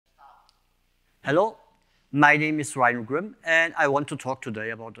Hello, my name is Grimm, and I want to talk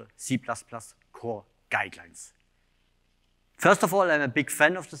today about the C++ core guidelines. First of all, I'm a big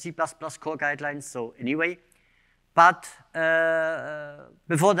fan of the C++ core guidelines, so anyway. But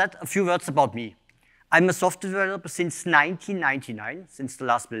before that, a few words about me. I'm a software developer since 1999, since the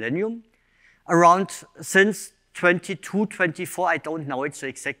last millennium. Since 22, 24, I don't know it so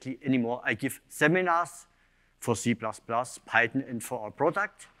exactly anymore. I give seminars for C++, Python, and for our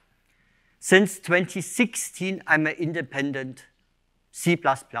product. Since 2016, I'm an independent C++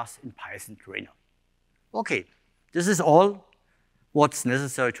 and Python trainer. Okay, this is all what's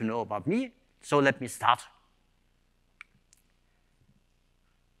necessary to know about me, so let me start.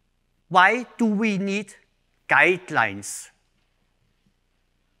 Why do we need guidelines?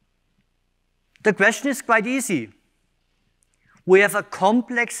 The question is quite easy. We have a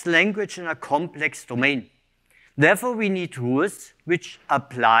complex language and a complex domain. Therefore, we need rules which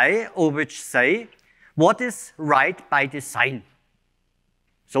apply or which say what is right by design.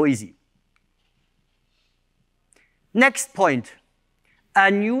 So easy. Next point. A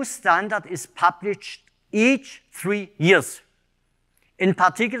new standard is published each 3 years. In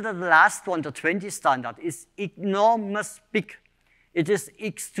particular, the last one, the 20 standard, is enormous big. It is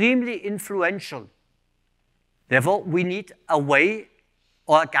extremely influential. Therefore, we need a way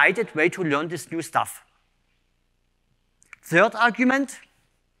or a guided way to learn this new stuff. Third argument,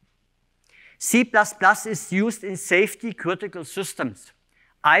 C++ is used in safety-critical systems.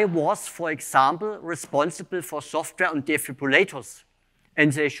 I was, for example, responsible for software on defibrillators,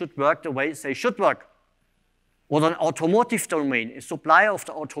 and they should work the way they should work. Or an automotive domain, a supplier of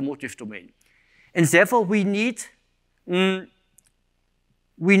the automotive domain. And therefore, we need to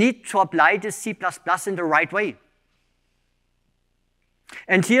apply this C++ in the right way.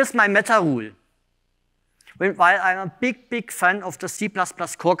 And here's my meta rule. While I'm a big fan of the C++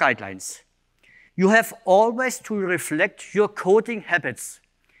 core guidelines, you have always to reflect your coding habits.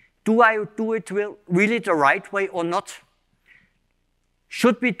 Do I do it really the right way or not?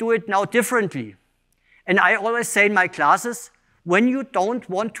 Should we do it now differently? And I always say in my classes, when you don't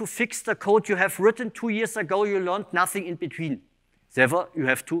want to fix the code you have written 2 years ago, you learned nothing in between. Therefore, you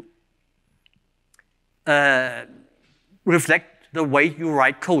have to reflect the way you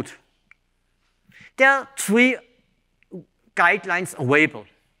write code. There are 3 guidelines available.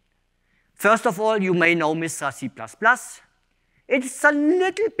 First of all, you may know Mr. C++. It's a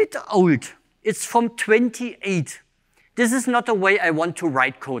little bit old. It's from 28. This is not the way I want to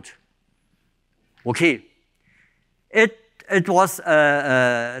write code. Okay. It was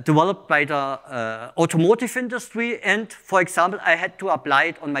developed by the automotive industry, and for example, I had to apply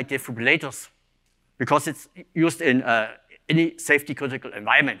it on my defibrillators because it's used in any safety-critical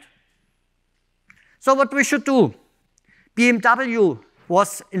environment. So what we should do? BMW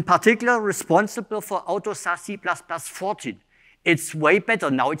was in particular responsible for AutoSAR C++ 14. It's way better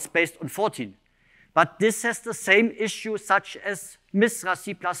now, it's based on 14. But this has the same issue such as MISRA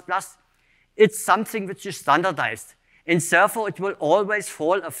C++. It's something which is standardized, and therefore it will always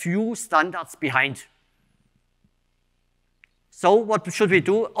fall a few standards behind. So what should we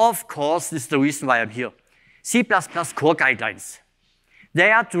do? Of course, this is the reason why I'm here. C++ core guidelines. They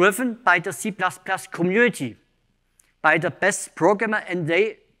are driven by the C++ community, by the best programmer, and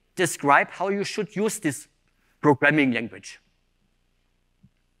they describe how you should use this programming language.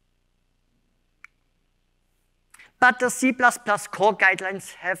 But the C++ core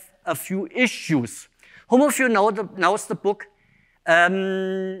guidelines have a few issues. Whom of you knows the book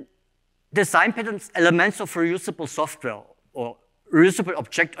Design Patterns, Elements of Reusable Software, or Reusable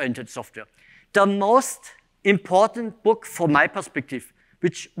Object-Oriented Software? The most important book from my perspective,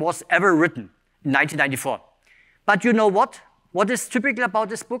 which was ever written in 1994. But you know what? What is typical about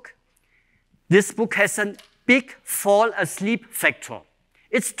this book? This book has a big fall asleep factor.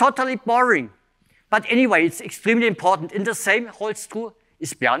 It's totally boring. But anyway, it's extremely important. And the same holds true.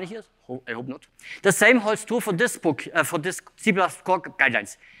 Is Bjarne here? I hope not. The same holds true for this book, for this C++ core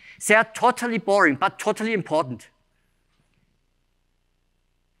guidelines. They are totally boring, but totally important.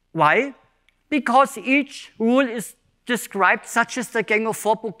 Why? Because each rule is described such as the Gang of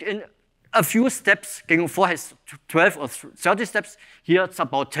 4 book in a few steps. Gang of 4 has 12 or 30 steps. Here it's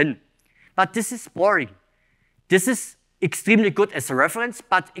about 10. But this is boring. This is extremely good as a reference,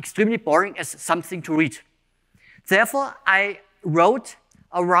 but extremely boring as something to read. Therefore, I wrote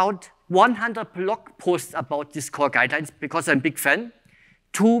around 100 blog posts about these core guidelines because I'm a big fan,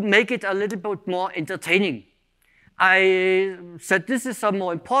 to make it a little bit more entertaining. I said this is a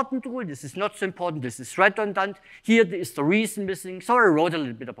more important rule, this is not so important, this is redundant, here is the reason missing, so I wrote a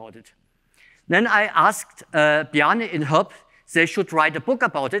little bit about it. Then I asked Bjarne in help, they should write a book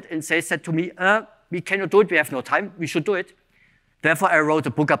about it, and they said to me, we cannot do it, we have no time, we should do it. Therefore, I wrote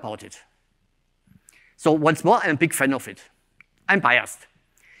a book about it. So once more, I'm a big fan of it. I'm biased.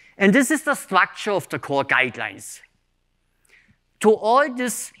 And this is the structure of the core guidelines. To all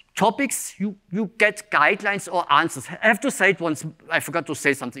these topics, you get guidelines or answers. I have to say it once, I forgot to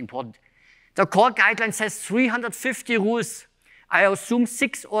say something important. The core guidelines has 350 rules. I assume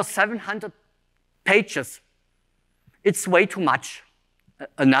 600 or 700 pages. It's way too much,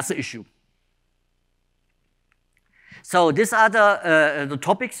 another issue. So these are the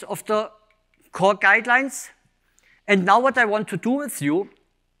topics of the core guidelines. And now what I want to do with you,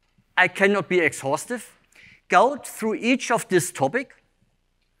 I cannot be exhaustive, go through each of this topic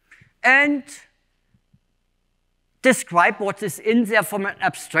and describe what is in there from an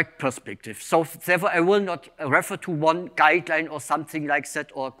abstract perspective. So therefore, I will not refer to one guideline or something like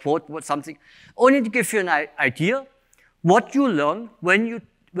that or quote something, only to give you an idea what you learn when you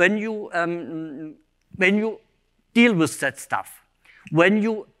deal with that stuff, when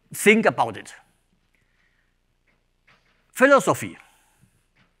you think about it. Philosophy.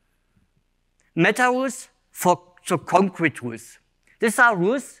 Meta rules for the concrete rules. These are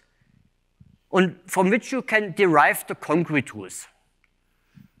rules from which you can derive the concrete rules.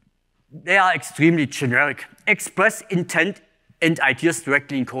 They are extremely generic. Express intent and ideas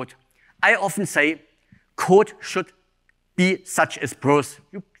directly in code. I often say code should be such as prose.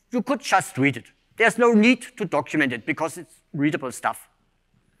 You could just read it. There's no need to document it because it's readable stuff.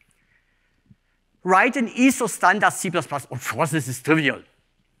 Write an ISO standard C++. Of course, this is trivial.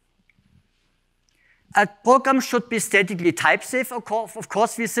 A program should be statically type safe, of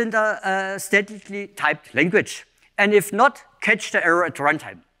course, within a statically typed language. And if not, catch the error at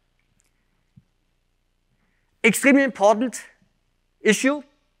runtime. Extremely important issue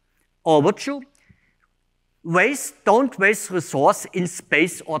or virtue. Don't waste resource in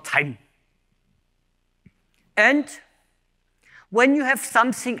space or time. And when you have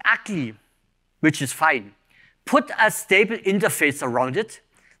something ugly, which is fine, put a stable interface around it,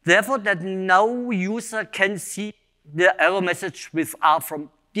 therefore that no user can see the error message with R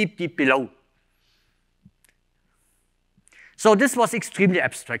from deep, deep below. So this was extremely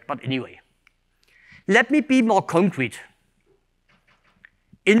abstract, but anyway. Let me be more concrete.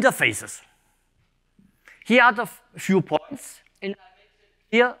 Interfaces. Here are the few points, and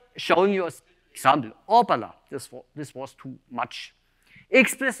here showing you an example. Orbala, this was too much.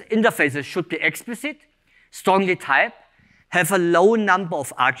 Explicit interfaces should be explicit, strongly typed, have a low number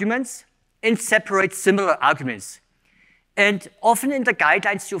of arguments, and separate similar arguments. And often in the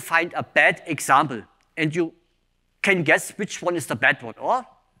guidelines you find a bad example, and you can guess which one is the bad one, or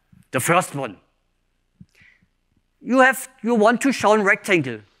the first one. You want to show a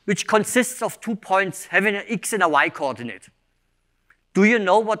rectangle, which consists of 2 points having an x and a y coordinate. Do you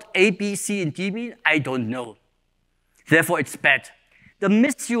know what A, B, C, and D mean? I don't know. Therefore, it's bad. The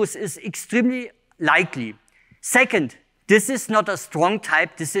misuse is extremely likely. Second, this is not a strong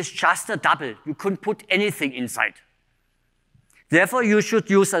type, this is just a double. You couldn't put anything inside. Therefore, you should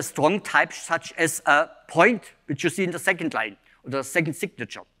use a strong type such as a point, which you see in the second line, or the second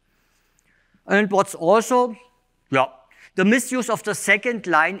signature. And what's also, the misuse of the second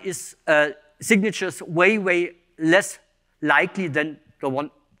line is signatures way, way less likely than the one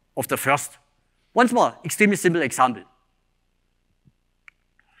of the first. Once more, extremely simple example.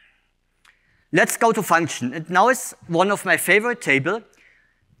 Let's go to function. And now is one of my favorite tables.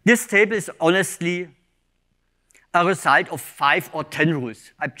 This table is honestly a result of 5 or 10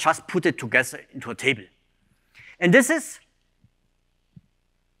 rules. I just put it together into a table. And this is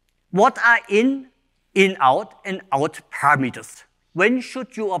what are in, out, and out parameters. When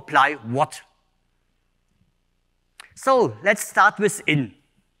should you apply what? So let's start with in.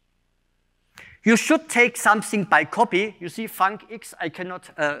 You should take something by copy. You see func x, I can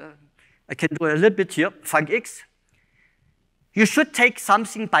do a little bit here, func x. You should take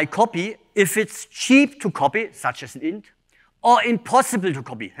something by copy if it's cheap to copy, such as an int, or impossible to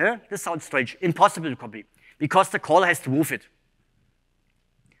copy. Huh? This sounds strange, impossible to copy, because the caller has to move it.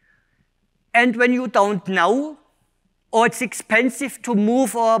 And when you don't know, or it's expensive to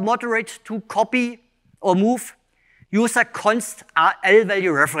move or moderate to copy or move, use a const L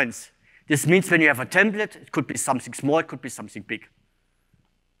value reference. This means when you have a template, it could be something small, it could be something big.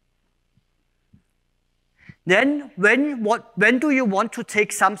 Then when do you want to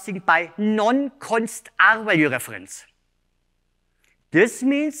take something by non-const R value reference? This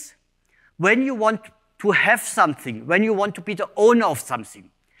means when you want to have something, when you want to be the owner of something,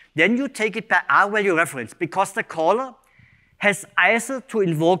 then you take it by R value reference, because the caller has either to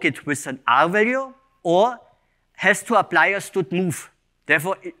invoke it with an R value or has to apply a std move.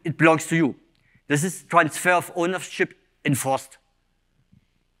 Therefore, it belongs to you. This is transfer of ownership enforced.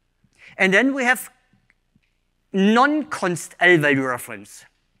 And then we have non-const L-value reference.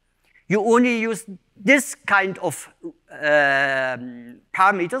 You only use this kind of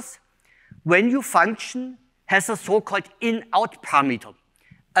parameters when your function has a so-called in-out parameter.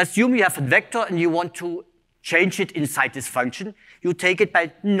 Assume you have a vector and you want to change it inside this function. You take it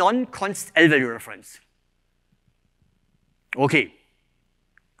by non-const L-value reference. Okay.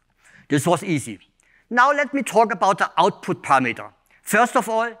 This was easy. Now let me talk about the output parameter. First of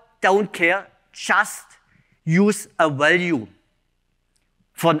all, don't care, just use a value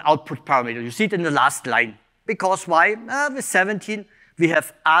for an output parameter. You see it in the last line. Because why? With 17, we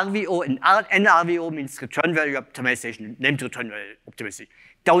have RVO, and NRVO means return value optimization, named return value optimization.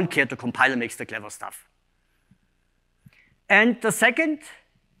 Don't care, the compiler makes the clever stuff. And the second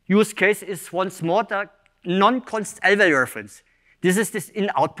use case is once more the non-const L-value reference. This is this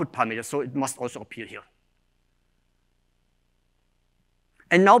in-output parameter, so it must also appear here.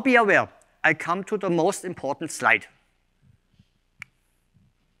 And now be aware, I come to the most important slide,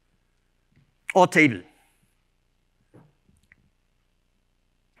 or table.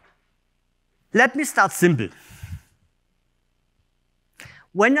 Let me start simple.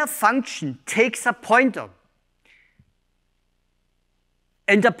 When a function takes a pointer,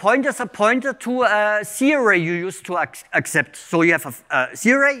 and the pointer is a pointer to a C array you used to accept. So you have a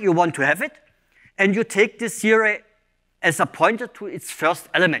C array, you want to have it, and you take this C array as a pointer to its first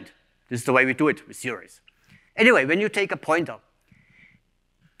element. This is the way we do it with C arrays. Anyway, when you take a pointer,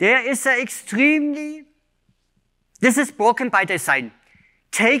 there is an this is broken by design.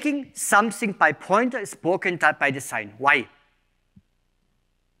 Taking something by pointer is broken by design. Why?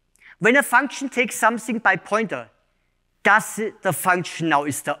 When a function takes something by pointer, does the function now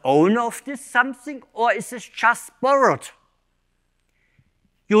is the owner of this something, or is it just borrowed?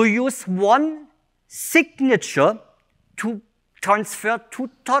 You use one signature to transfer two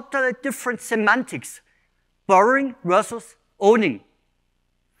totally different semantics, borrowing versus owning.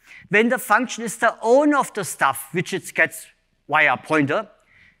 When the function is the owner of the stuff, which it gets via a pointer,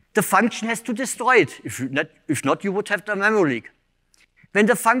 the function has to destroy it. If not, you would have the memory leak. When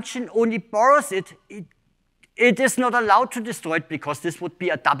the function only borrows it, it is not allowed to destroy it because this would be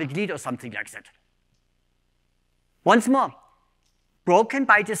a double delete or something like that. Once more, broken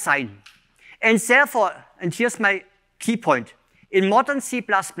by design. And therefore, and here's my key point, in modern C++,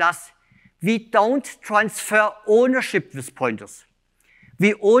 we don't transfer ownership with pointers.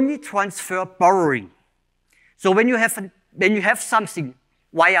 We only transfer borrowing. So when you have something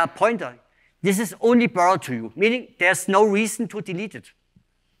via a pointer, this is only borrowed to you, meaning there's no reason to delete it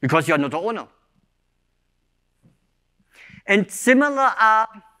because you're not the owner. And similar are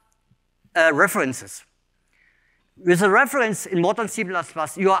references. With a reference in modern C++,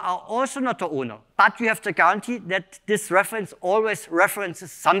 you are also not the owner, but you have the guarantee that this reference always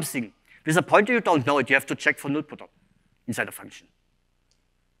references something. With a pointer, you don't know it. You have to check for null pointer inside a function.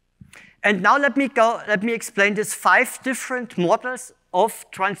 And now let me explain these 5 different models of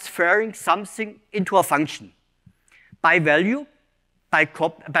transferring something into a function. By value, by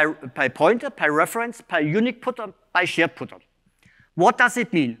pointer, by reference, by unique putter, by shared putter. What does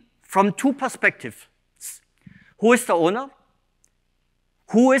it mean? From 2 perspectives. Who is the owner?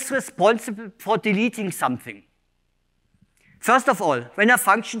 Who is responsible for deleting something? First of all, when a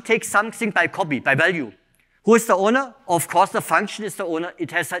function takes something by copy, by value, who is the owner? Of course, the function is the owner. It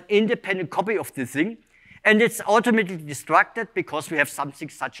has an independent copy of the thing, and it's automatically destructed because we have something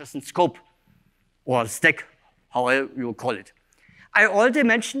such as a scope or a stack, however you call it. I already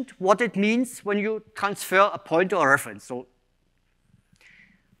mentioned what it means when you transfer a pointer or reference. So,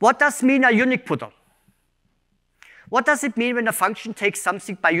 what does mean a unique putter? What does it mean when a function takes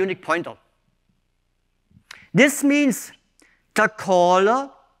something by unique pointer? This means the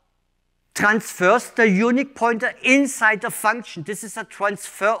caller transfers the unique pointer inside the function. This is a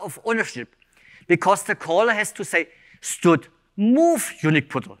transfer of ownership because the caller has to say std move unique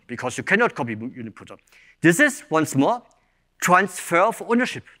putter because you cannot copy unique putter. This is, once more, transfer of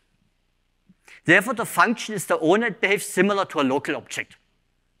ownership. Therefore, the function is the owner. It behaves similar to a local object.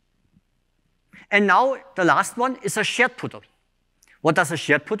 And now the last one is a shared putter. What does a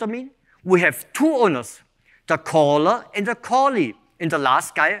shared putter mean? We have 2 owners, the caller and the callee. And the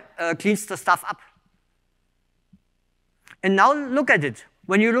last guy cleans the stuff up. And now look at it.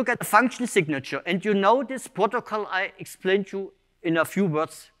 When you look at the function signature, and you know this protocol I explained to you in a few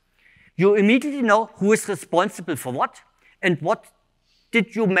words, you immediately know who is responsible for what, and what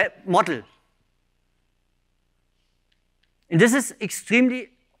did you model. And this is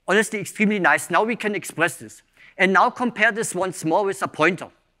honestly extremely nice. Now we can express this. And now compare this once more with a pointer.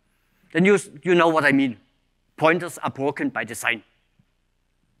 Then you know what I mean. Pointers are broken by design.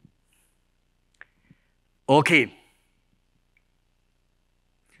 Okay.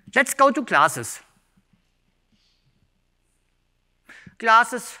 Let's go to classes.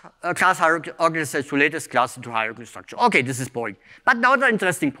 Classes, class hierarchy organizes related class into hierarchical structure. Okay, this is boring. But now the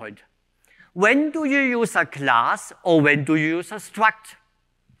interesting point. When do you use a class or when do you use a struct?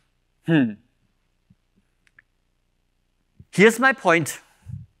 Here's my point.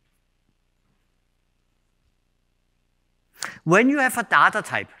 When you have a data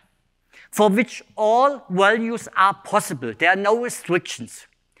type for which all values are possible, there are no restrictions,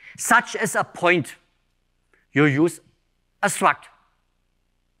 such as a point, you use a struct.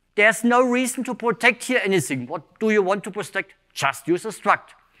 There's no reason to protect here anything. What do you want to protect? Just use a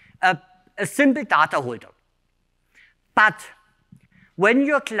struct, a simple data holder. But when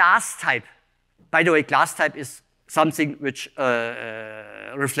your class type, by the way, class type is something which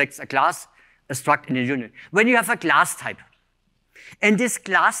reflects a class, a struct in a union. When you have a class type, and this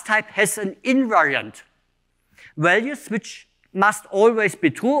class type has an invariant, values which must always be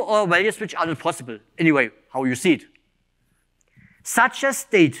true or values which are not possible, anyway, how you see it. Such as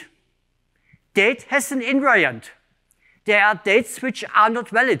date. Date has an invariant. There are dates which are not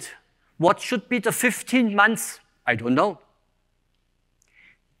valid. What should be the 15 months? I don't know.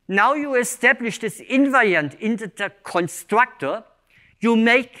 Now you establish this invariant into the constructor, you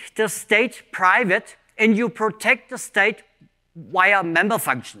make the state private, and you protect the state via member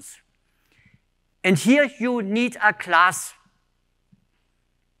functions. And here you need a class.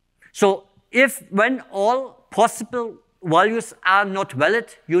 So when all possible values are not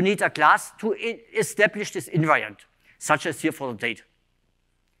valid, you need a class to establish this invariant, such as here for the date.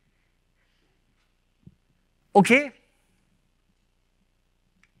 Okay?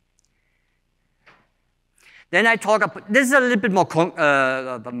 Then I talk about, this is a little bit more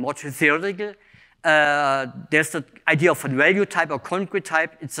theoretical. There's the idea of a value type or concrete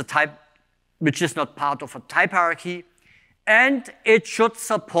type. It's a type which is not part of a type hierarchy. And it should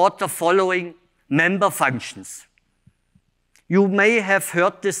support the following member functions. You may have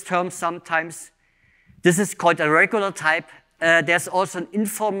heard this term sometimes. This is called a regular type. There's also an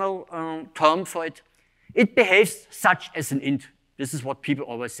informal term for it. It behaves such as an int. This is what people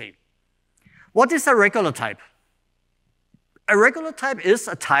always say. What is a regular type? A regular type is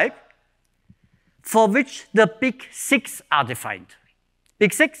a type for which the big six are defined.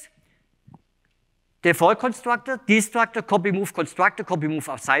 Big six, default constructor, destructor, copy move constructor, copy move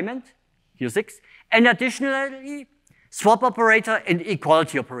assignment, here 6, and additionally, swap operator and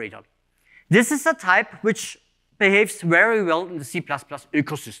equality operator. This is a type which behaves very well in the C++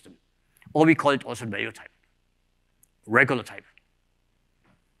 ecosystem, or we call it also value type, regular type.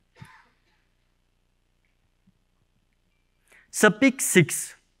 The big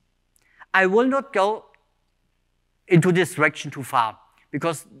six. I will not go into this direction too far,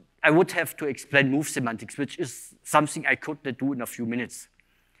 because I would have to explain move semantics, which is something I could not do in a few minutes.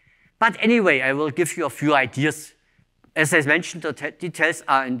 But anyway, I will give you a few ideas. As I mentioned, the details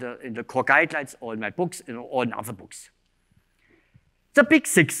are in the core guidelines or in my books or in other books. The big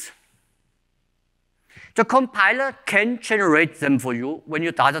six. The compiler can generate them for you when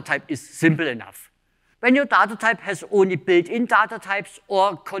your data type is simple enough. When your data type has only built-in data types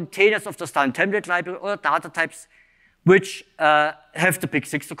or containers of the standard template library or data types which have the big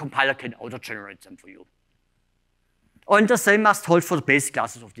six, the compiler can auto-generate them for you. And the same must hold for the base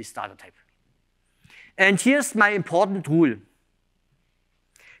classes of this data type. And here's my important rule.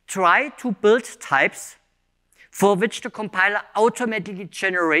 Try to build types for which the compiler automatically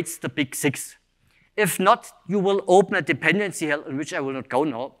generates the big six. If not, you will open a dependency hell, in which I will not go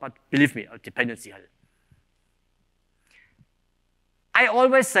now, but believe me, a dependency hell. I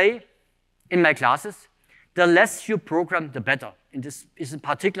always say in my classes, the less you program, the better. And this is in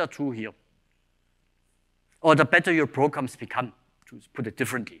particular true here. Or the better your programs become, to put it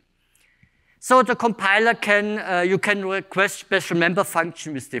differently. So the compiler can, you can request special member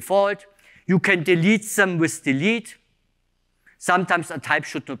function with default. You can delete them with delete. Sometimes a type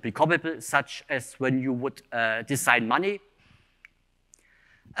should not be copyable, such as when you would design money.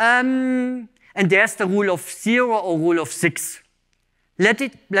 And there's the rule of 0 or rule of 6.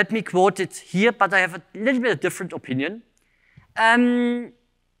 Let me quote it here, but I have a little bit of different opinion.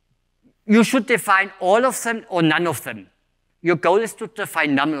 You should define all of them or none of them. Your goal is to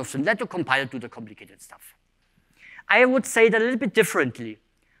define none of them. Let the compiler do the complicated stuff. I would say it a little bit differently.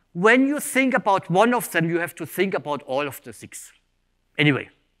 When you think about one of them, you have to think about all of the 6. Anyway.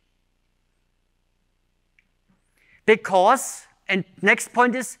 Because, and next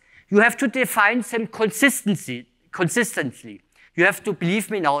point is, you have to define them consistently. You have to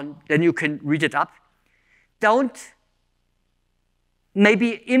believe me now, and then you can read it up. Don't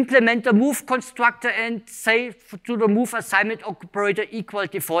maybe implement a move constructor and say to the move assignment operator equal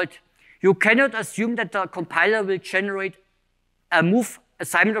default. You cannot assume that the compiler will generate a move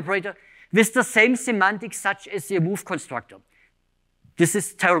assignment operator with the same semantics such as the move constructor. This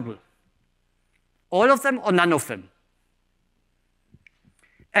is terrible. All of them or none of them.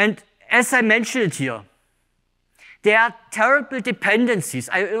 And as I mentioned here, there are terrible dependencies.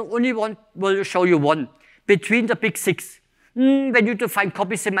 I only will show you one between the big six. When you define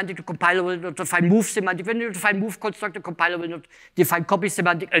copy semantic, the compiler will not define move semantic. When you define move constructor, the compiler will not define copy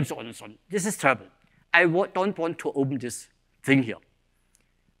semantic, and so on and so on. This is terrible. I don't want to open this thing here.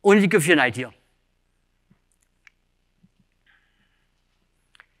 Only to give you an idea.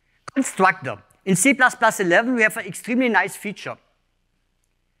 Constructor. In C++11, we have an extremely nice feature.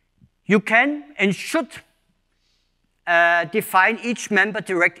 You can and should define each member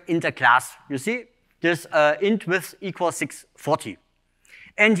direct in the class. You see, this int width equals 640.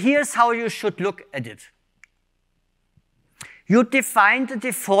 And here's how you should look at it. You define the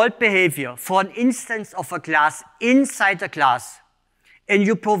default behavior for an instance of a class inside a class, and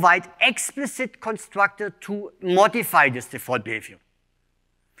you provide explicit constructor to modify this default behavior.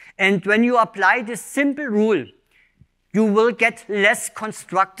 And when you apply this simple rule, you will get less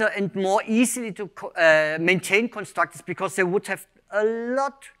constructor and more easily to maintain constructors because they would have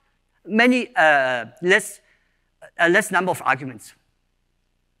less number of arguments.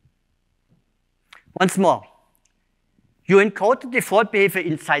 Once more, you encode the default behavior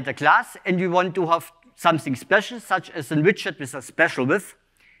inside the class, and you want to have something special, such as a widget with a special width.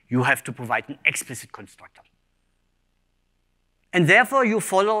 You have to provide an explicit constructor. And therefore, you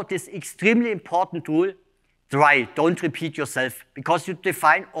follow this extremely important rule. Try, don't repeat yourself, because you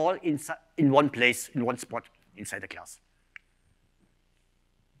define all in one place, in one spot inside the class.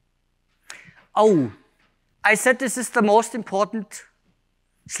 Oh, I said this is the most important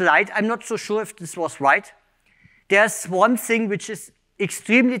slide. I'm not so sure if this was right. There's one thing which is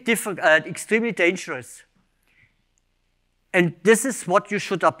extremely dangerous. And this is what you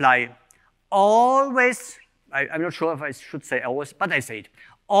should apply. Always, I'm not sure if I should say always, but I say it.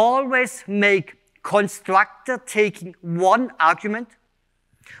 Always make constructor taking one argument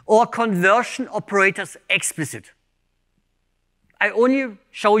or conversion operators explicit. I only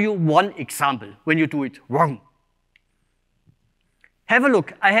show you one example when you do it wrong. Have a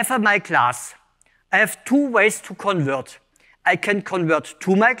look. I have my class. I have two ways to convert. I can convert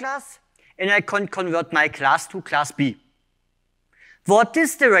to my class, and I can convert my class to class B. For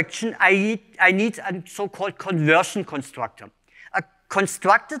this direction, I need a so-called conversion constructor. A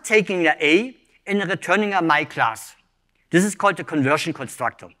constructor taking an A and returning a my class. This is called a conversion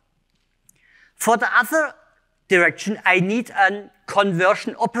constructor. For the other direction, I need a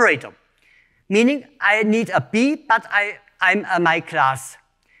conversion operator, meaning I need a B, but I'm a my class.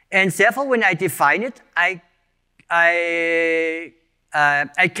 And therefore, when I define it, I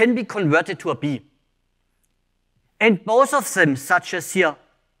can be converted to a B. And both of them, such as here,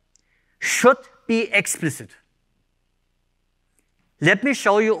 should be explicit. Let me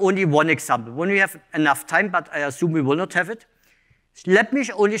show you only one example. When we have enough time, but I assume we will not have it. Let me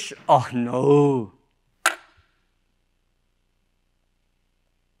only oh no.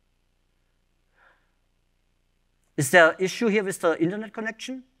 Is there an issue here with the internet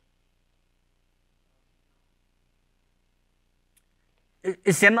connection?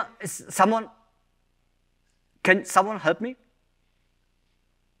 Can someone help me?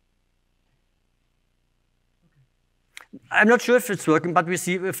 I'm not sure if it's working, but we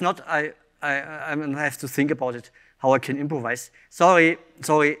see. If not, I have to think about it, how I can improvise. Sorry.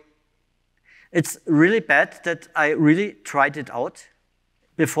 It's really bad that I really tried it out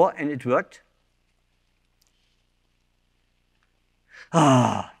before and it worked.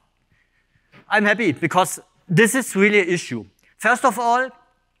 I'm happy because this is really an issue. First of all,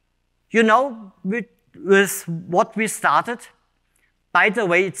 you know, with what we started, by the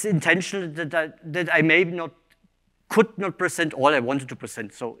way, it's intentional that I maybe could not present all I wanted to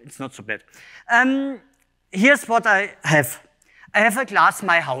present, so it's not so bad. Here's what I have. I have a class,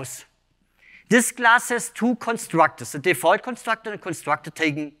 my house. This class has two constructors, a default constructor and a constructor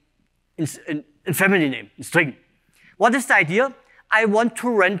taken in family name, in string. What is the idea? I want to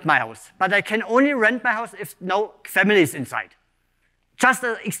rent my house, but I can only rent my house if no family is inside. Just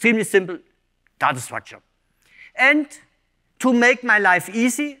an extremely simple data structure. And to make my life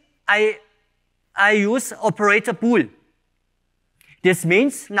easy, I use operator bool. This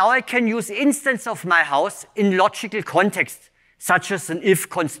means now I can use instance of my house in logical context, such as an if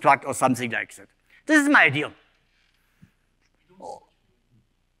construct or something like that. This is my idea.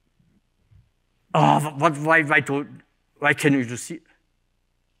 Oh, why can you just see?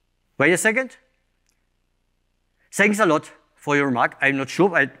 Wait a second. Thanks a lot for your remark. I'm not sure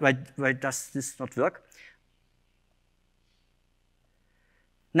why does this not work.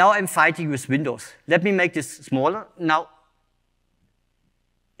 Now I'm fighting with Windows. Let me make this smaller. Now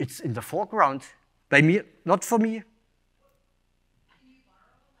it's in the foreground. By me, not for me.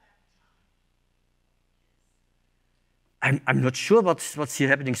 I'm not sure what's here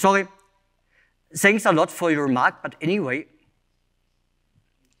happening. Sorry. Thanks a lot for your remark, but anyway.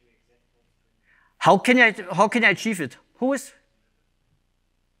 How can I achieve it? Who is?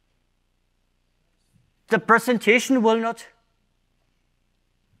 The presentation will not.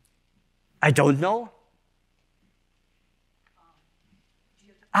 I don't know.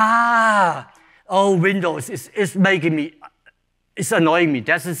 Oh, Windows is making me, it's annoying me.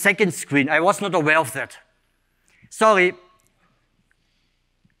 There's a second screen. I was not aware of that. Sorry.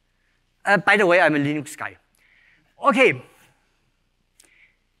 By the way, I'm a Linux guy. Okay.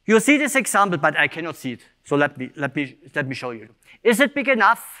 You see this example, but I cannot see it. So let me show you. Is it big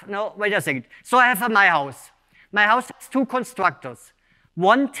enough? No, wait a second. So I have my house. My house has two constructors.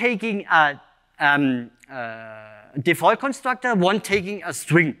 One taking a default constructor, one taking a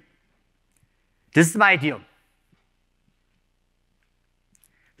string. This is my idea.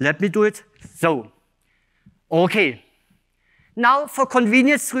 Let me do it. So, okay. Now, for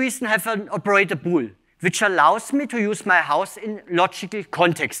convenience reason, I have an operator bool, which allows me to use my house in logical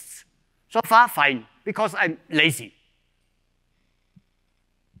contexts. So far, fine, because I'm lazy.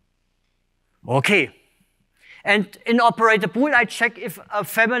 Okay. And in operator bool, I check if a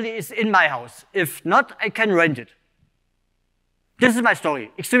family is in my house. If not, I can rent it. This is my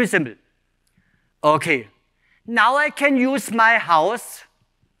story, extremely simple. Okay. Now I can use my house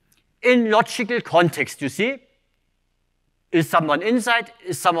in logical context, you see? Is someone inside?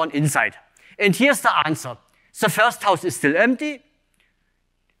 Is someone inside? And here's the answer. The first house is still empty.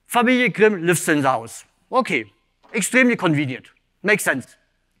 Familie Grimm lives in the house. Okay, extremely convenient. Makes sense.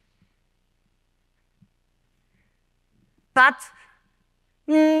 But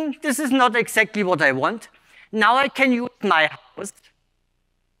this is not exactly what I want. Now I can use my house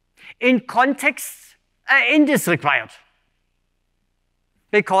in contexts in this required.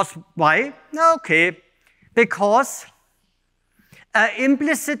 Because why? Okay, because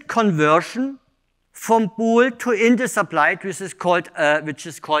implicit conversion from bool to int is applied, which is called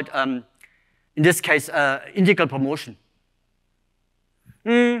in this case integral promotion.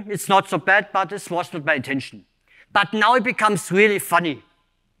 It's not so bad, but this was not my intention. But now it becomes really funny.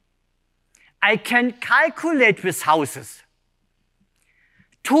 I can calculate with houses.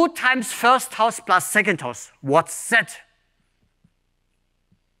 2 times first house plus second house. What's that?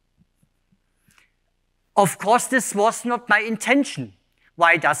 Of course, this was not my intention.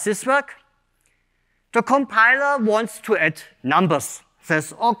 Why does this work? The compiler wants to add numbers.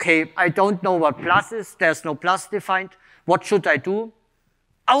 Says, okay, I don't know what plus is. There's no plus defined. What should I do?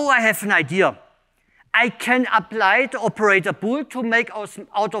 Oh, I have an idea. I can apply the operator bool to make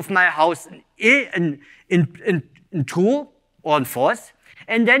out of my house in true or in false.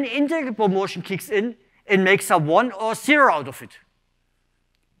 And then integral promotion kicks in and makes a 1 or 0 out of it.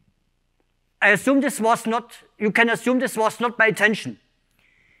 I assume this was not, you can assume this was not my intention.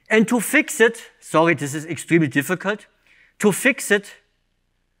 And to fix it, sorry, this is extremely difficult. To fix it,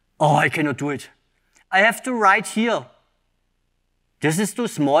 oh, I cannot do it. I have to write here. This is too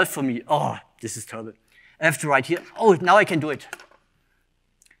small for me. Oh, this is terrible. I have to write here. Oh, now I can do it.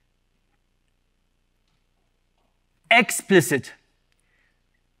 Explicit.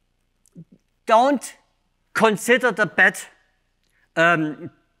 Don't consider the bad.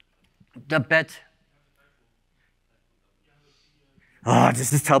 Oh,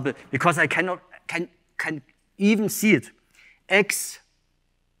 this is terrible because I can even see it. X.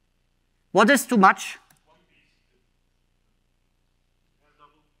 What is too much?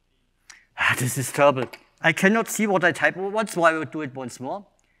 Ah, this is terrible. I cannot see what I type once, so I will do it once more.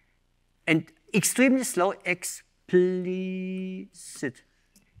 And extremely slow, explicit.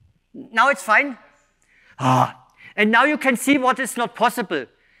 Now it's fine. And now you can see what is not possible.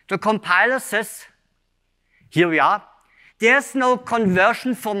 The compiler says, here we are, there's no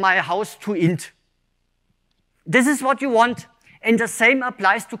conversion from my house to int. This is what you want. And the same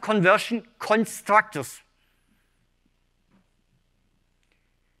applies to conversion constructors.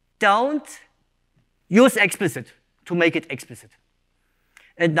 Don't use explicit to make it explicit.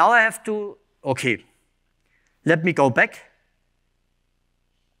 And now I have to, okay, let me go back.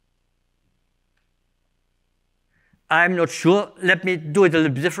 I'm not sure. Let me do it a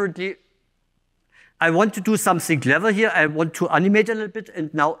little bit differently. I want to do something clever here. I want to animate a little bit,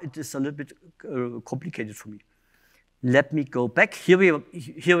 and now it is a little bit complicated for me. Let me go back. Here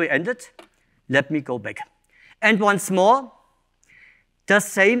we ended. Let me go back. And once more, the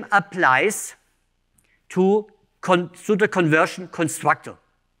same applies to the conversion constructor.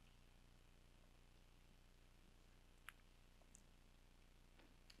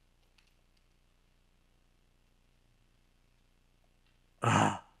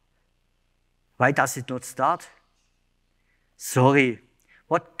 Why does it not start? Sorry.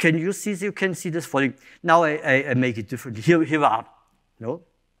 What can you see? You can see this falling. Now I make it differently. Here we are. No?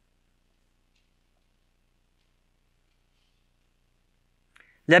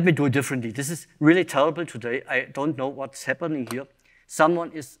 Let me do it differently. This is really terrible today. I don't know what's happening here.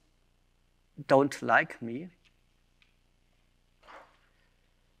 Someone don't like me.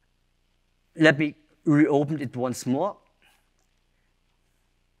 Let me reopen it once more.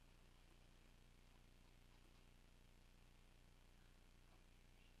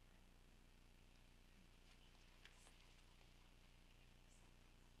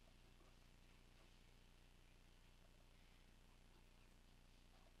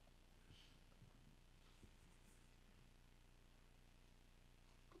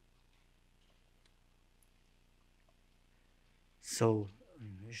 So,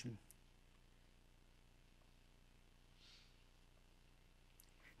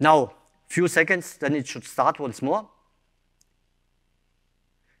 now, few seconds, then it should start once more.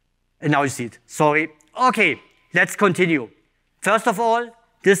 And now you see it. Sorry. Okay, let's continue. First of all,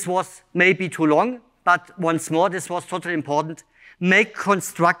 this was maybe too long, but once more, this was totally important. Make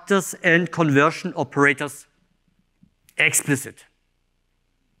constructors and conversion operators explicit.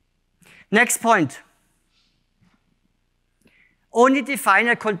 Next point. Only define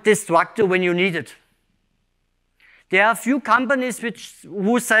a destructor when you need it. There are a few companies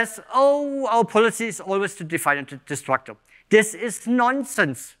who says, oh, our policy is always to define a destructor. This is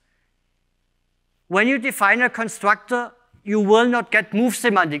nonsense. When you define a constructor, you will not get move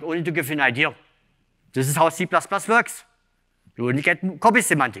semantic, only to give you an idea. This is how C++ works. You only get copy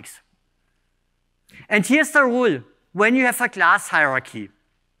semantics. And here's the rule. When you have a class hierarchy,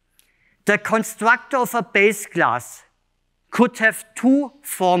 the constructor of a base class could have two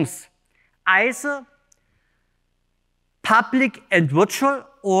forms, either public and virtual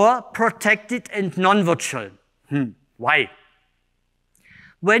or protected and non-virtual. Why?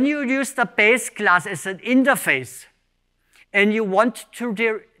 When you use the base class as an interface and you want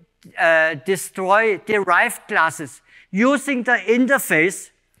to destroy derived classes using the interface,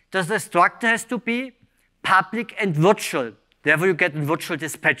 the destructor has to be public and virtual. Therefore, you get a virtual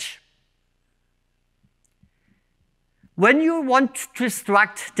dispatch. When you want to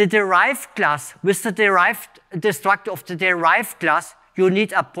destruct the derived class with the destructor of the derived class, you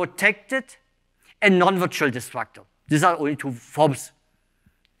need a protected and non-virtual destructor. These are only two forms.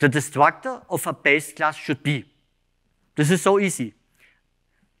 The destructor of a base class should be. This is so easy.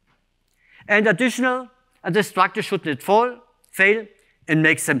 And additional, a destructor should not fail, and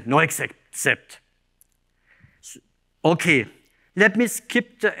make them no accept. Okay, let me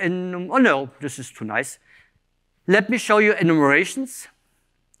skip the, oh no, this is too nice. Let me show you enumerations.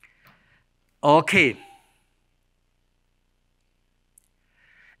 Okay.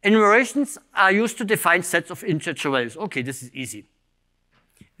 Enumerations are used to define sets of integer values. Okay, this is easy.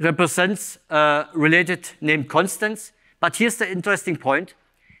 It represents related named constants. But here's the interesting point.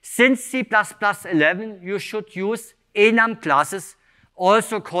 Since C++ 11, you should use enum classes,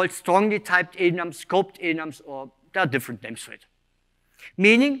 also called strongly typed enums, scoped enums, or there are different names for it.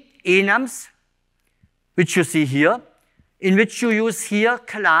 Meaning enums, which you see here, in which you use here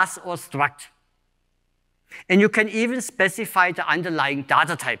class or struct. And you can even specify the underlying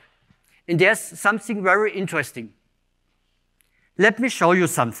data type. And there's something very interesting. Let me show you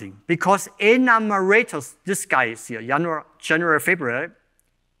something, because enumerators, this guy is here, January, February.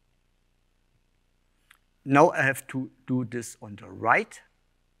 Now I have to do this on the right.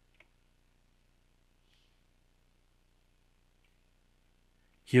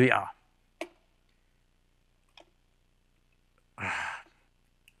 Here we are.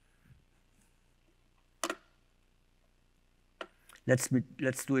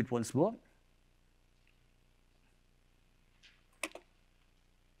 Let's do it once more.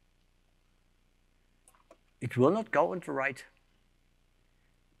 It will not go on the right.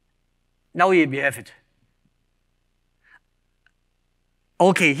 Now we have it.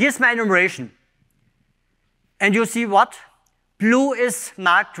 Okay, here's my enumeration. And you see what? Blue is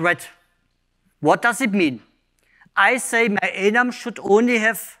marked red. What does it mean? I say my enum should only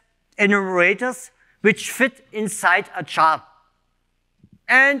have enumerators which fit inside a jar.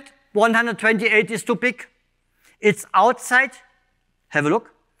 And 128 is too big. It's outside, have a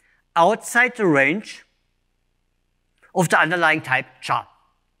look, outside the range of the underlying type jar.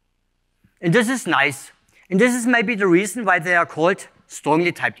 And this is nice. And this is maybe the reason why they are called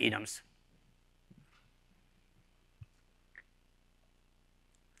strongly typed enums.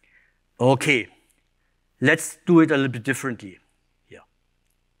 Okay, let's do it a little bit differently here.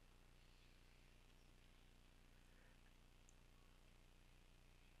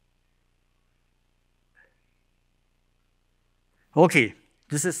 Okay,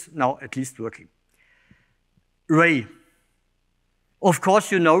 this is now at least working. Ray. Of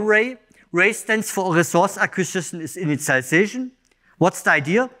course, you know Ray. Ray stands for resource acquisition is initialization. What's the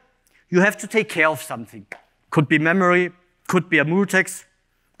idea? You have to take care of something. Could be memory, could be a mutex,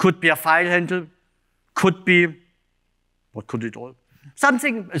 could be a file handle, could be, what could it all?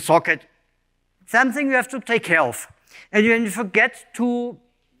 Something, a socket, something you have to take care of. And when you forget to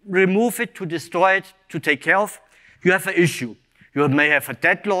remove it, to destroy it, to take care of, you have an issue. You may have a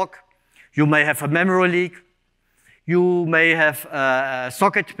deadlock, you may have a memory leak, you may have a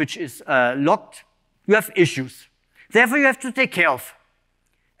socket which is locked. You have issues. Therefore, you have to take care of.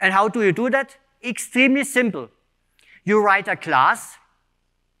 And how do you do that? Extremely simple. You write a class.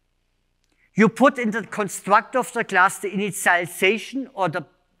 You put in the constructor of the class the initialization or the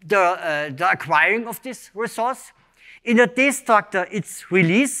acquiring of this resource. In the destructor, it's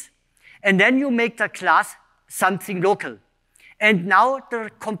release. And then you make the class something local. And now the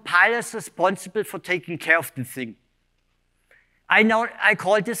compiler is responsible for taking care of the thing. I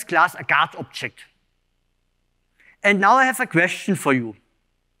call this class a guard object. And now I have a question for you.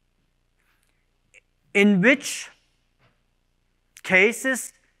 In which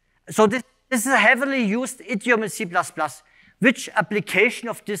cases, so this is a heavily used idiom in C++. Which application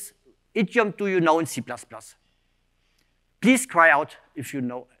of this idiom do you know in C++? Please cry out if you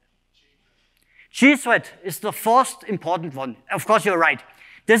know. G-thread is the first important one. Of course, you're right.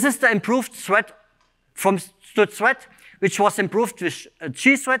 This is the improved thread from std-thread, which was improved with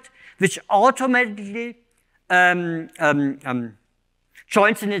G-thread, which automatically joins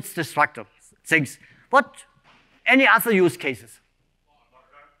in its destructor things. What? Any other use cases?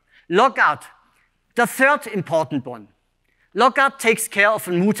 Lockout, the third important one. Lockout takes care of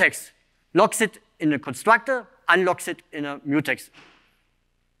a mutex, locks it in a constructor, unlocks it in a mutex.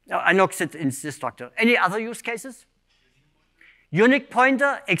 Unlocks it in destructor. Any other use cases? Unique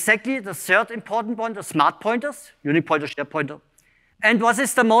pointer, exactly the third important one, the smart pointers, unique pointer, share pointer. And what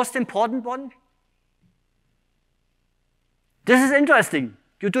is the most important one? This is interesting.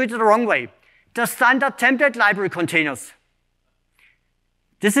 You do it the wrong way. The standard template library containers.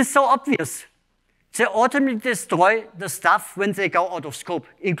 This is so obvious. They automatically destroy the stuff when they go out of scope,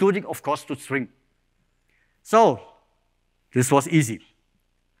 including, of course, to string. So, this was easy.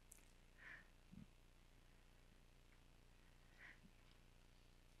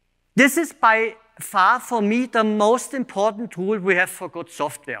 This is by far, for me, the most important tool we have for good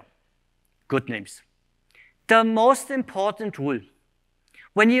software, good names. The most important tool.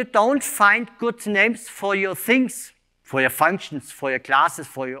 When you don't find good names for your things, for your functions, for your classes,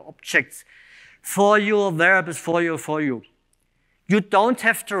 for your objects, for your variables, for you, you don't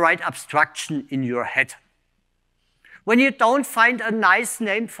have to write abstraction in your head. When you don't find a nice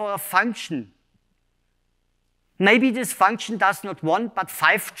name for a function, maybe this function does not 1, but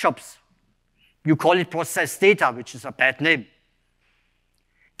 5 jobs. You call it process data, which is a bad name.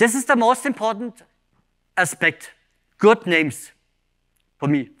 This is the most important aspect. Good names, for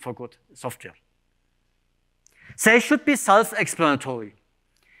me, for good software. They should be self-explanatory.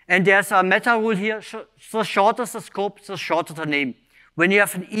 And there's a meta rule here. The shorter the scope, the shorter the name. When you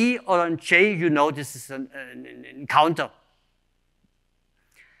have an E or a J, you know this is an counter.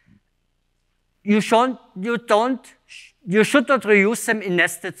 You should not reuse them in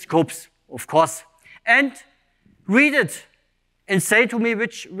nested scopes, of course. And read it and say to me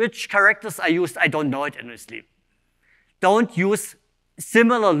which characters I used. I don't know it, honestly. Don't use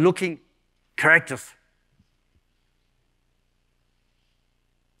similar looking characters.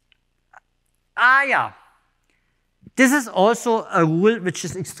 Yeah. This is also a rule which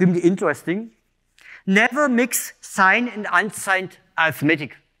is extremely interesting. Never mix signed and unsigned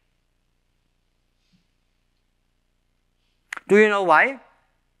arithmetic. Do you know why?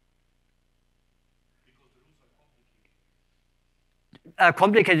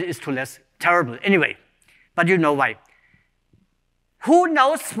 Complicated is too less. Terrible. Anyway, but you know why. Who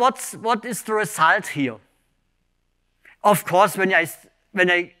knows what is the result here? Of course, when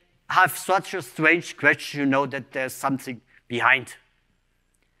I have such a strange question, you know that there's something behind.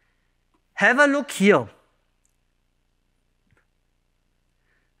 Have a look here.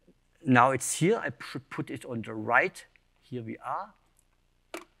 Now it's here. I should put it on the right. Here we are.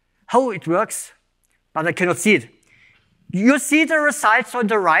 How it works, but I cannot see it. You see the results on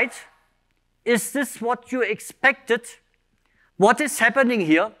the right. Is this what you expected? What is happening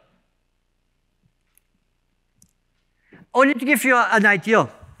here? Only to give you an idea.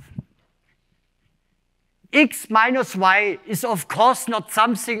 X minus y is of course not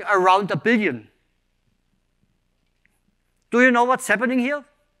something around 1 billion. Do you know what's happening here?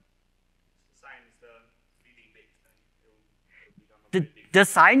 The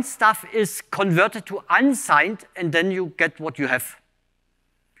signed stuff is converted to unsigned, and then you get what you have.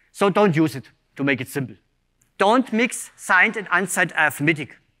 So don't use it, to make it simple. Don't mix signed and unsigned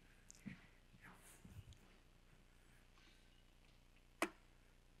arithmetic.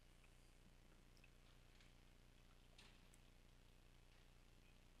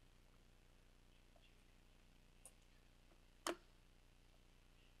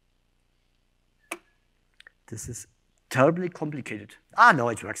 This is terribly complicated. Ah, no,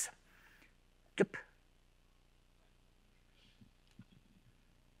 it works. Yep.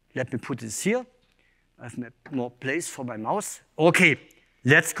 Let me put this here. I have more place for my mouse. Okay,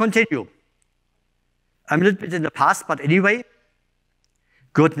 let's continue. I'm a little bit in the past, but anyway.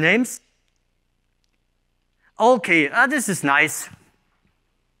 Good names. Okay, this is nice.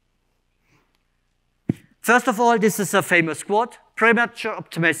 First of all, this is a famous quote. Premature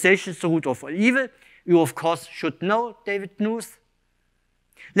optimization is the root of all evil. You, of course, should know David Knuth.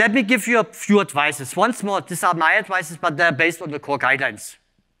 Let me give you a few advices. Once more, these are my advices, but they're based on the core guidelines.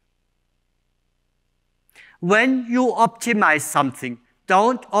 When you optimize something,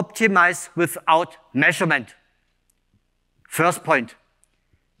 don't optimize without measurement. First point.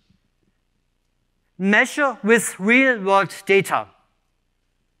 Measure with real-world data.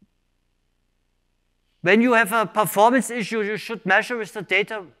 When you have a performance issue, you should measure with the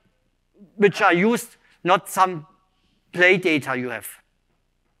data which are used, not some play data you have.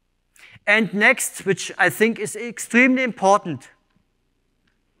 And next, which I think is extremely important,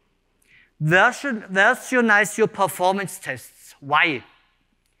 versionize your performance tests. Why?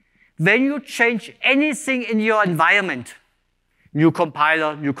 When you change anything in your environment, new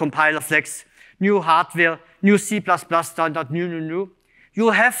compiler flex, new hardware, new C++ standard, new, you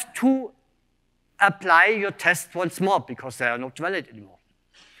have to apply your test once more because they are not valid anymore.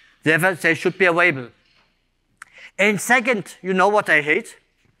 Therefore, they should be available. And second, you know what I hate?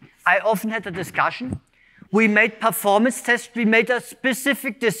 I often had a discussion. We made performance tests. We made a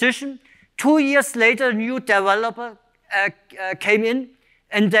specific decision. 2 years later, a new developer came in,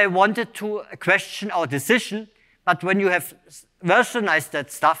 and they wanted to question our decision. But when you have versionized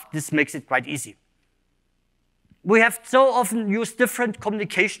that stuff, this makes it quite easy. We have so often used different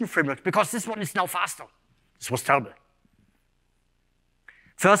communication frameworks because this one is now faster. This was terrible.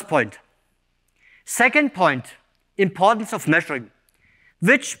 First point. Second point, importance of measuring.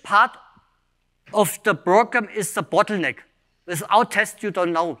 Which part of the program is the bottleneck? Without test, you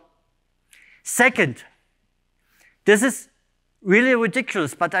don't know. Second, this is really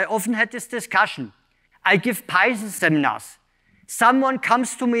ridiculous, but I often had this discussion. I give Python seminars. Someone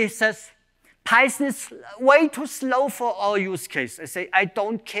comes to me and says, Python is way too slow for our use case. I say, I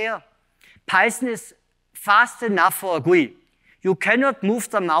don't care. Python is fast enough for a GUI. You cannot move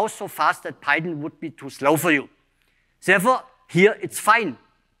the mouse so fast that Python would be too slow for you. Therefore, here it's fine.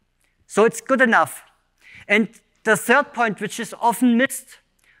 So it's good enough. And the third point, which is often missed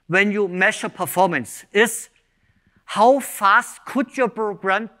when you measure performance, is how fast could your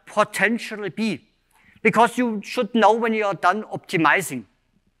program potentially be? Because you should know when you are done optimizing.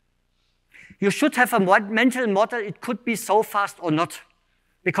 You should have a mental model. It could be so fast or not,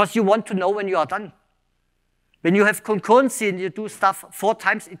 because you want to know when you are done. When you have concurrency and you do stuff 4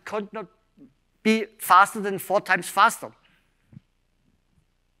 times, it could not be faster than 4 times faster.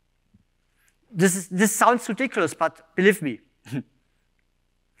 This sounds ridiculous, but believe me.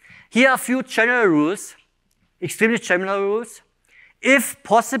 Here are a few general rules, extremely general rules. If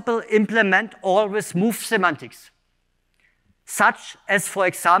possible, implement all with move semantics, such as, for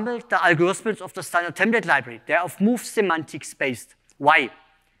example, the algorithms of the standard template library. They are of move semantics based. Why?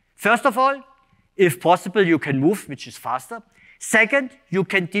 First of all, if possible, you can move, which is faster. Second, you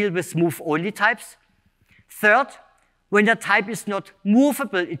can deal with move-only types. Third, when the type is not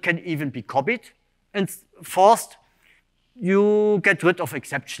movable, it can even be copied. And fourth, you get rid of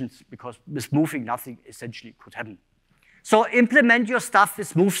exceptions, because with moving, nothing essentially could happen. So implement your stuff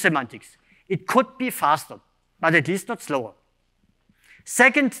with move semantics. It could be faster, but at least not slower.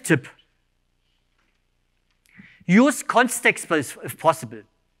 Second tip, use context space if possible.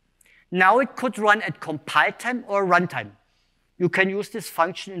 Now it could run at compile time or runtime. You can use this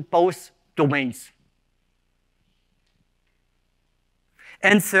function in both domains.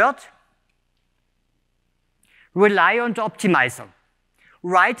 And third, rely on the optimizer.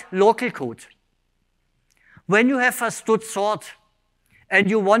 Write local code. When you have a std sort and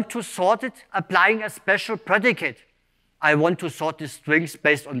you want to sort it applying a special predicate, I want to sort the strings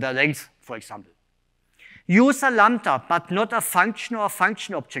based on their length, for example. Use a lambda, but not a function or a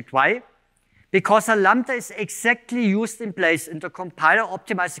function object. Why? Because a lambda is exactly used in place, and the compiler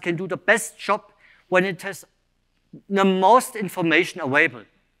optimizer can do the best job when it has the most information available.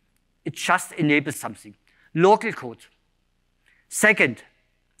 It just enables something. Local code. Second,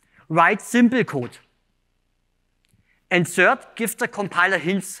 write simple code. And third, give the compiler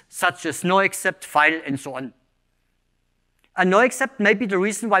hints such as no except, file, and so on. A no except may be the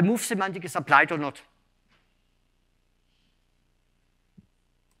reason why move semantic is applied or not.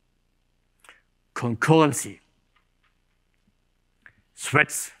 Concurrency.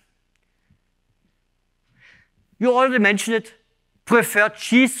 Threads. You already mentioned it, prefer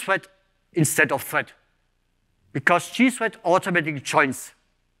gthread instead of thread, because gthread automatically joins.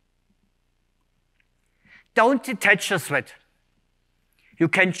 Don't detach a thread. You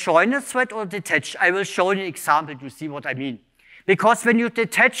can join a thread or detach. I will show you an example to see what I mean. Because when you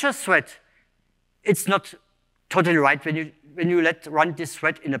detach a thread, it's not totally right when you let run this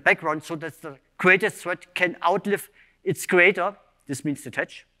thread in the background so that the created thread can outlive its creator. This means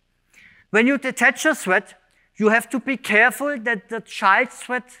detach. When you detach a thread, you have to be careful that the child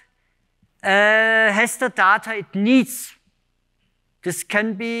thread has the data it needs. This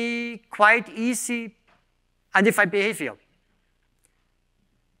can be quite easy undefined behavior.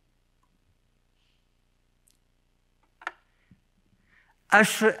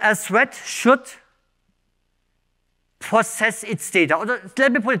 A thread should process its data. Or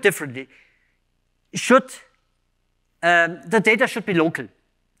let me put it differently. The data should be local.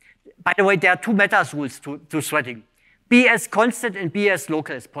 By the way, there are two meta rules to threading. Be as constant and be as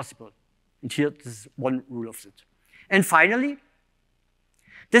local as possible. And here, this is one rule of it. And finally,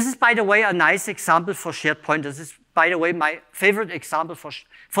 this is, by the way, a nice example for shared pointers. This is, by the way, my favorite example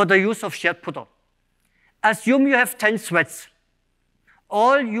for the use of shared putter. Assume you have 10 threads.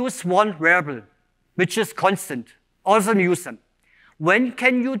 All use one variable, which is constant. All of them use them. When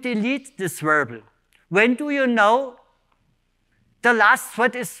can you delete this variable? When do you know the last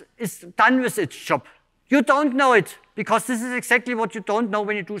thread is done with its job? You don't know it, because this is exactly what you don't know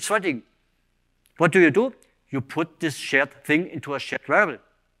when you do threading. What do? You put this shared thing into a shared variable.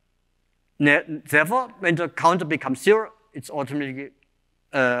 Therefore, when the counter becomes 0, it's automatically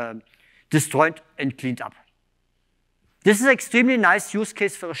destroyed and cleaned up. This is an extremely nice use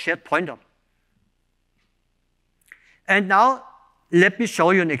case for a shared pointer. And now, let me show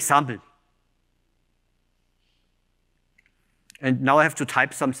you an example. And now I have to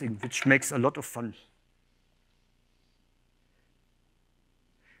type something, which makes a lot of fun.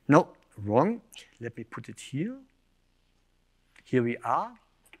 No, wrong. Let me put it here. Here we are.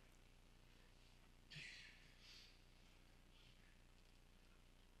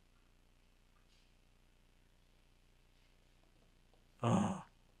 Oh.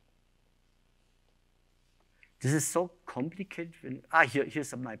 This is so complicated.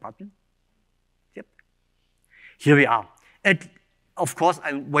 Here's my button. Yep. Here we are. And of course,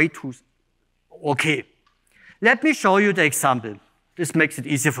 I'm way too, okay. Let me show you the example. This makes it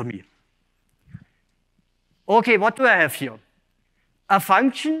easier for me. Okay, what do I have here? A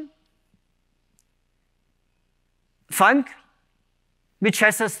function, func, which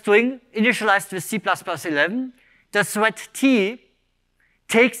has a string initialized with C++11. The thread T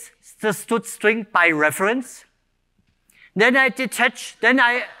takes the std string by reference. Then I detach, then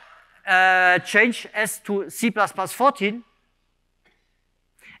I change S to C++14.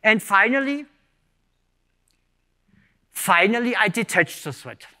 And finally, I detach the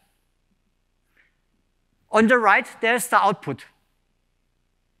thread. On the right, there's the output.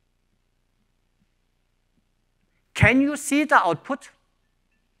 Can you see the output?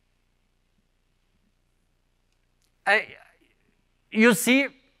 You see,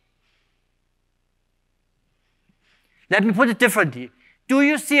 let me put it differently. Do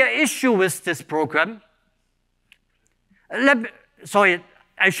you see an issue with this program? Sorry,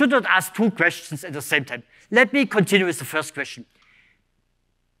 I should not ask two questions at the same time. Let me continue with the first question.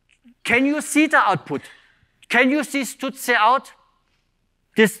 Can you see the output? Can you see std out,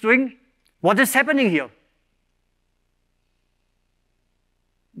 this string? What is happening here?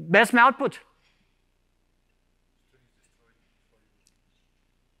 Where's my output?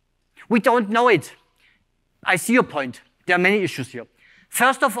 We don't know it. I see your point. There are many issues here.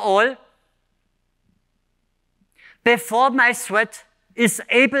 First of all, before my thread is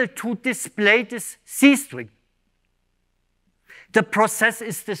able to display this C string, the process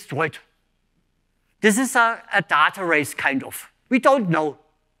is destroyed. This is a data race, kind of. We don't know.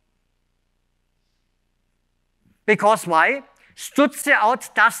 Because why? Stroustrup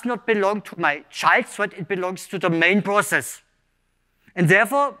out does not belong to my child thread, it belongs to the main process. And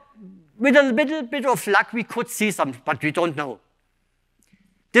therefore, with a little bit of luck, we could see something, but we don't know.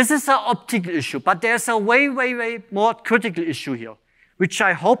 This is an optical issue, but there's a way, way, way more critical issue here, which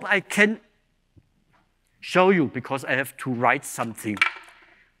I hope I can show you, because I have to write something.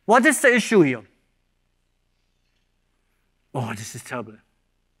 What is the issue here? Oh, this is terrible.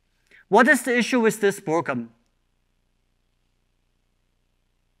 What is the issue with this program?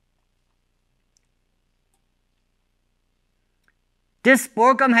 This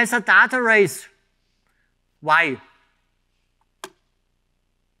program has a data race. Why?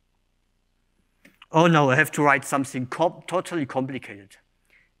 Oh no, I have to write something totally complicated.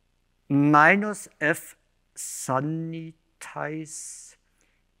 Minus F sanitize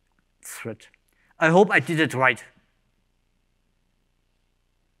thread. I hope I did it right.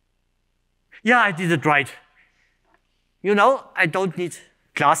 Yeah, I did it right. You know, I don't need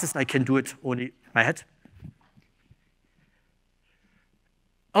classes, I can do it only in my head.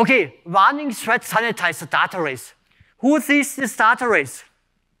 Okay, warning thread sanitizer data race. Who sees this data race?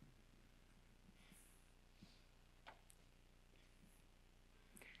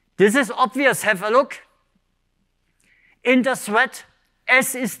 This is obvious, have a look. In the thread,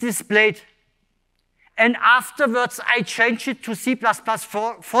 S is displayed. And afterwards, I change it to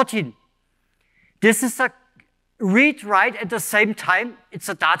C++14. This is a read-write at the same time. It's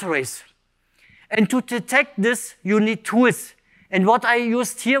a data race. And to detect this, you need tools. And what I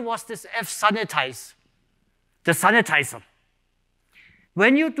used here was this fsanitize, the sanitizer.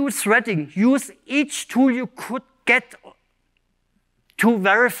 When you do threading, use each tool you could get to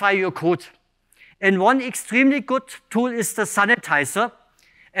verify your code. And one extremely good tool is the sanitizer,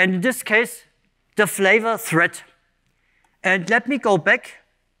 and in this case, the flavor thread. And let me go back.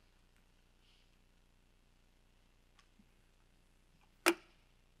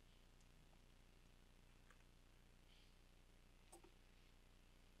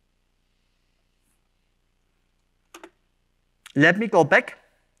 Let me go back.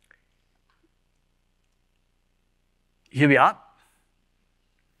 Here we are.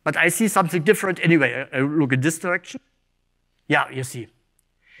 But I see something different anyway. I look in this direction. Yeah, you see.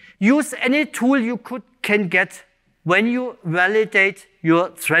 Use any tool you can get when you validate your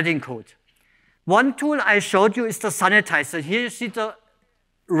threading code. One tool I showed you is the sanitizer. Here you see the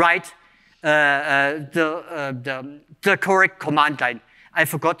right, the correct command line. I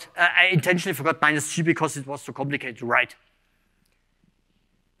intentionally forgot -G because it was so complicated to write.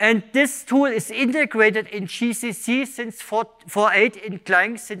 And this tool is integrated in GCC since 4.8, in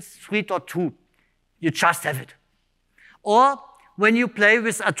Clang since 3.2. You just have it. Or when you play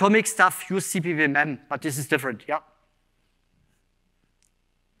with atomic stuff, use CppMM, but this is different, yeah.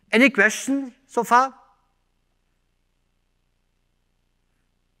 Any question so far?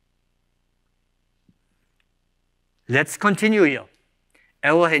 Let's continue here.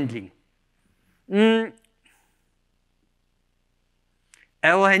 Error handling.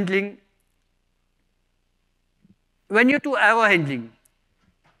 Error handling. When you do error handling,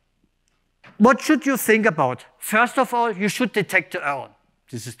 what should you think about? First of all, you should detect the error.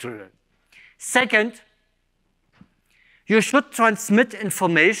 This is trivial. Second, you should transmit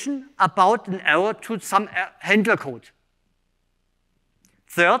information about an error to some handler code.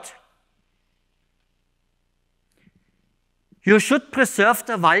 Third, you should preserve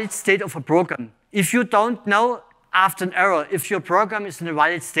the valid state of a program. If you don't know after an error, if your program is in a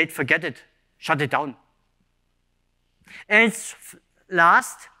valid state, forget it. Shut it down. And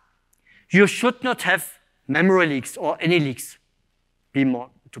last, you should not have memory leaks or any leaks,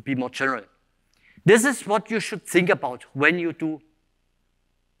 to be more general. This is what you should think about when you do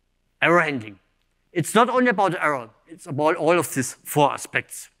error handling. It's not only about error, it's about all of these 4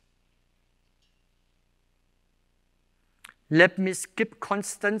 aspects. Let me skip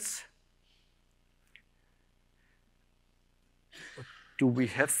constants. What do we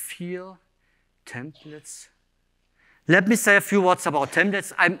have here? Templates. Let me say a few words about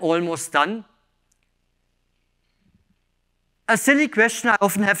templates. I'm almost done. A silly question I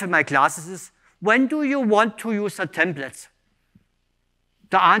often have in my classes is, when do you want to use a template?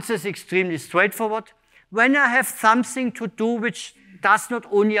 The answer is extremely straightforward. When I have something to do which does not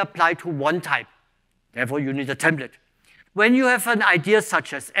only apply to one type, therefore you need a template. When you have an idea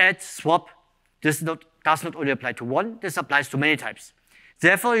such as add, swap, this does not only apply to one, this applies to many types.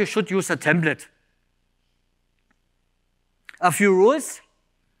 Therefore, you should use a template. A few rules.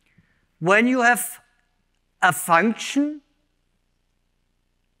 When you have a function,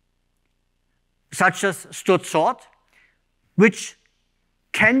 such as sort, which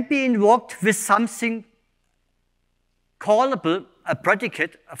can be invoked with something callable, a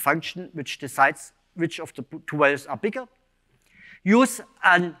predicate, a function which decides which of the two values are bigger, use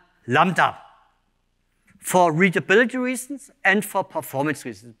a lambda for readability reasons and for performance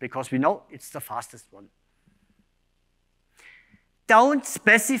reasons, because we know it's the fastest one. Don't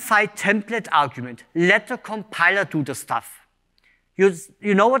specify template argument. Let the compiler do the stuff. You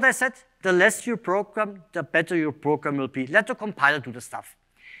know what I said? The less you program, the better your program will be. Let the compiler do the stuff.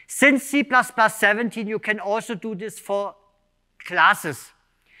 Since C++ 17, you can also do this for classes.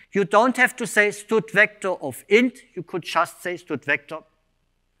 You don't have to say stud vector of int. You could just say stud vector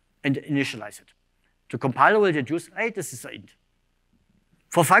and initialize it. The compiler will deduce, hey, this is an int.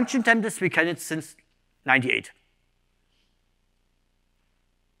 For function templates, we can it since 98.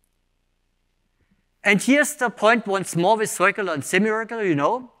 And here's the point once more with regular and semi-regular, you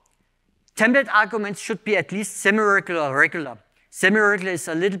know. Template arguments should be at least semi-regular or regular. Semi-regular is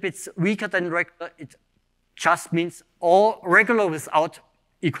a little bit weaker than regular. It just means all regular without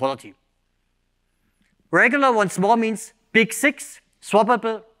equality. Regular once more means big 6,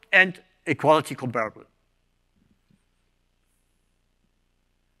 swappable, and equality comparable.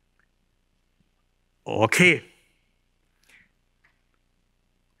 Okay.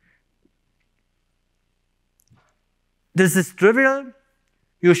 This is trivial.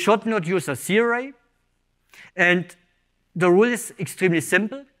 You should not use a C-array. And the rule is extremely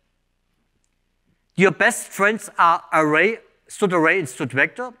simple. Your best friends are array, stud array, and stud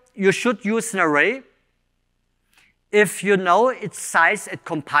vector. You should use an array if you know its size at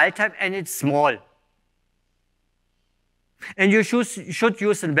compile time and it's small. And you should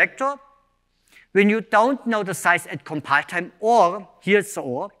use a vector when you don't know the size at compile time, or, here's the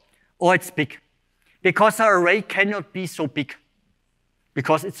or it's big. Because our array cannot be so big,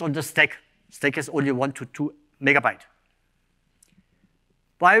 because it's on the stack. Stack is only 1 to 2 megabytes.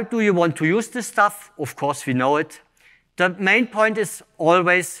 Why do you want to use this stuff? Of course, we know it. The main point is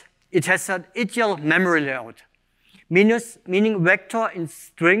always it has an ideal memory layout, meaning vector and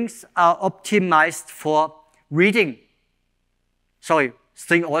strings are optimized for reading. Sorry,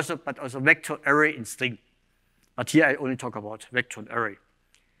 string also, but also vector, array, and string. But here I only talk about vector and array.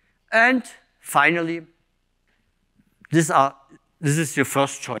 And finally, this is your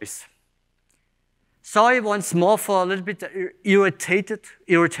first choice. Sorry once more for a little bit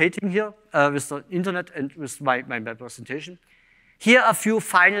irritating here with the internet and with my presentation. Here are a few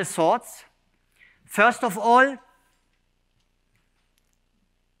final thoughts. First of all,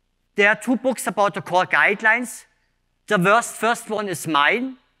 there are 2 books about the core guidelines. The first one is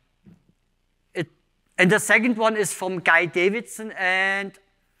mine, and the second one is from Guy Davidson and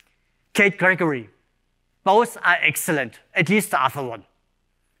Kate Gregory. Both are excellent, at least the other one.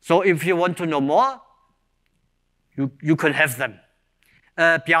 So if you want to know more, you can have them.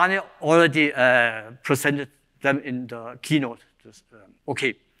 Bjarne already presented them in the keynote.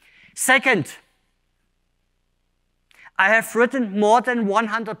 Okay. Second, I have written more than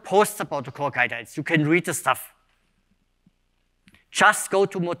 100 posts about the core guidelines. You can read the stuff. Just go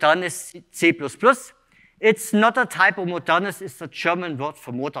to Modernes C++. It's not a typo. Modernes is the German word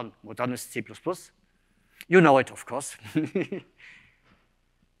for modern. Modernes C++. You know it, of course.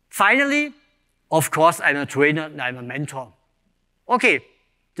 Finally, of course, I'm a trainer and I'm a mentor. Okay,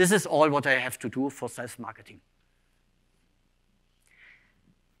 this is all what I have to do for self-marketing.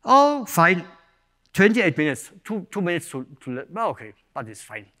 Oh, fine. 28 minutes, 2 minutes to well, okay, but it's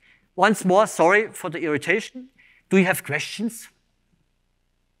fine. Once more, sorry for the irritation. Do you have questions?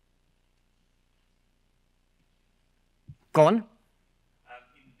 Go on. In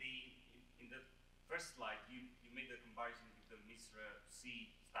the first slide, you made the comparison with the MISRA C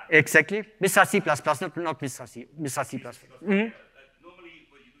stack. Exactly. MISRA C++, not MISRA C. MISRA C++. Normally,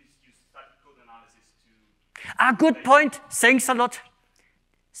 what you do is use static code analysis to... Good point. Thanks a lot.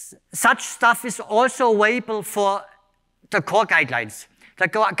 Such stuff is also available for the core guidelines, the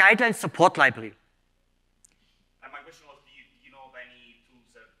guidelines support library. And my question was, do you know of any tools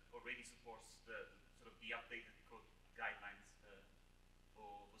that already supports the updated code guidelines for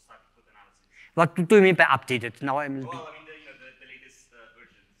static code analysis? What do you mean by updated? Now I'm. Well, I mean the latest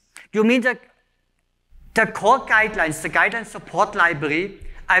versions. You mean the core guidelines, the guideline support library?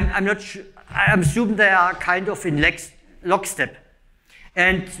 I'm not sure. I assume they are kind of in lockstep.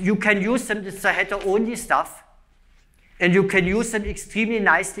 And you can use them, it's the header-only stuff. And you can use them extremely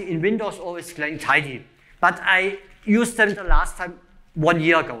nicely in Windows, always clean tidy. But I used them the last time 1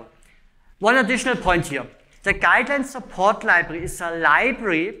 year ago. One additional point here. The guideline support library is a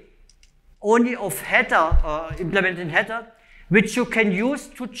library only of header, implemented header, which you can use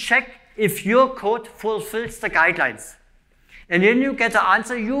to check if your code fulfills the guidelines. And then you get the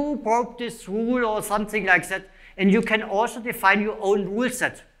answer, you broke this rule or something like that, and you can also define your own rule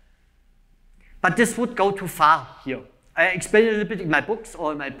set. But this would go too far here. I explain a little bit in my books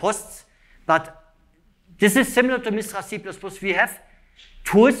or in my posts, but this is similar to Mistral C++. We have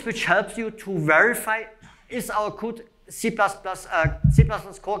tools which help you to verify is our code C++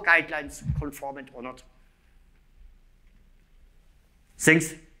 core guidelines conformant or not.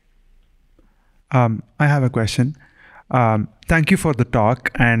 Thanks. I have a question. Thank you for the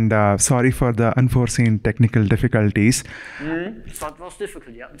talk, and sorry for the unforeseen technical difficulties. That was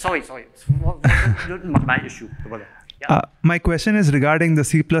difficult, yeah. Sorry. It's not my issue. Yeah. My question is regarding the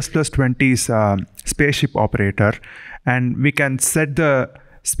C++20's spaceship operator, and we can set the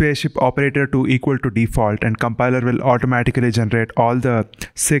spaceship operator to equal to default, and compiler will automatically generate all the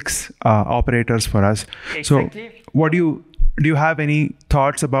 6 operators for us. Exactly. So what do you have any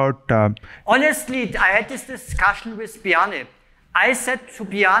thoughts about? Honestly, I had this discussion with Bjarne. I said to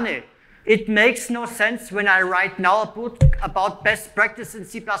Bjarne, it makes no sense when I write now a book about best practice in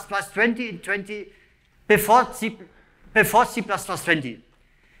C++20 before C++20.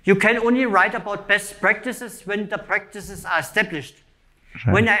 You can only write about best practices when the practices are established.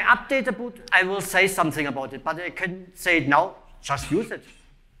 Right. When I update the boot, I will say something about it, but I can say it now, just use it.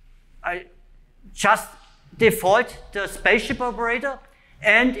 I just default the spaceship operator,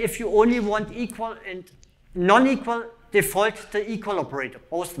 and if you only want equal and non-equal, default the equal operator.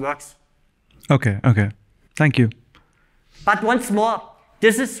 Both works. Okay. Thank you. But once more,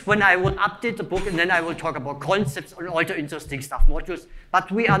 this is when I will update the book, and then I will talk about concepts and all the interesting stuff, modules.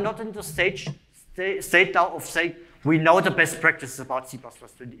 But we are not in the state now of saying we know the best practices about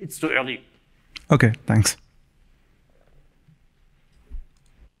C++20. It's too early. Okay, thanks.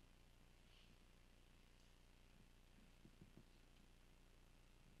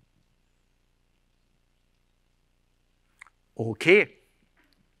 Okay.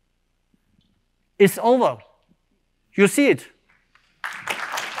 It's over. You see it.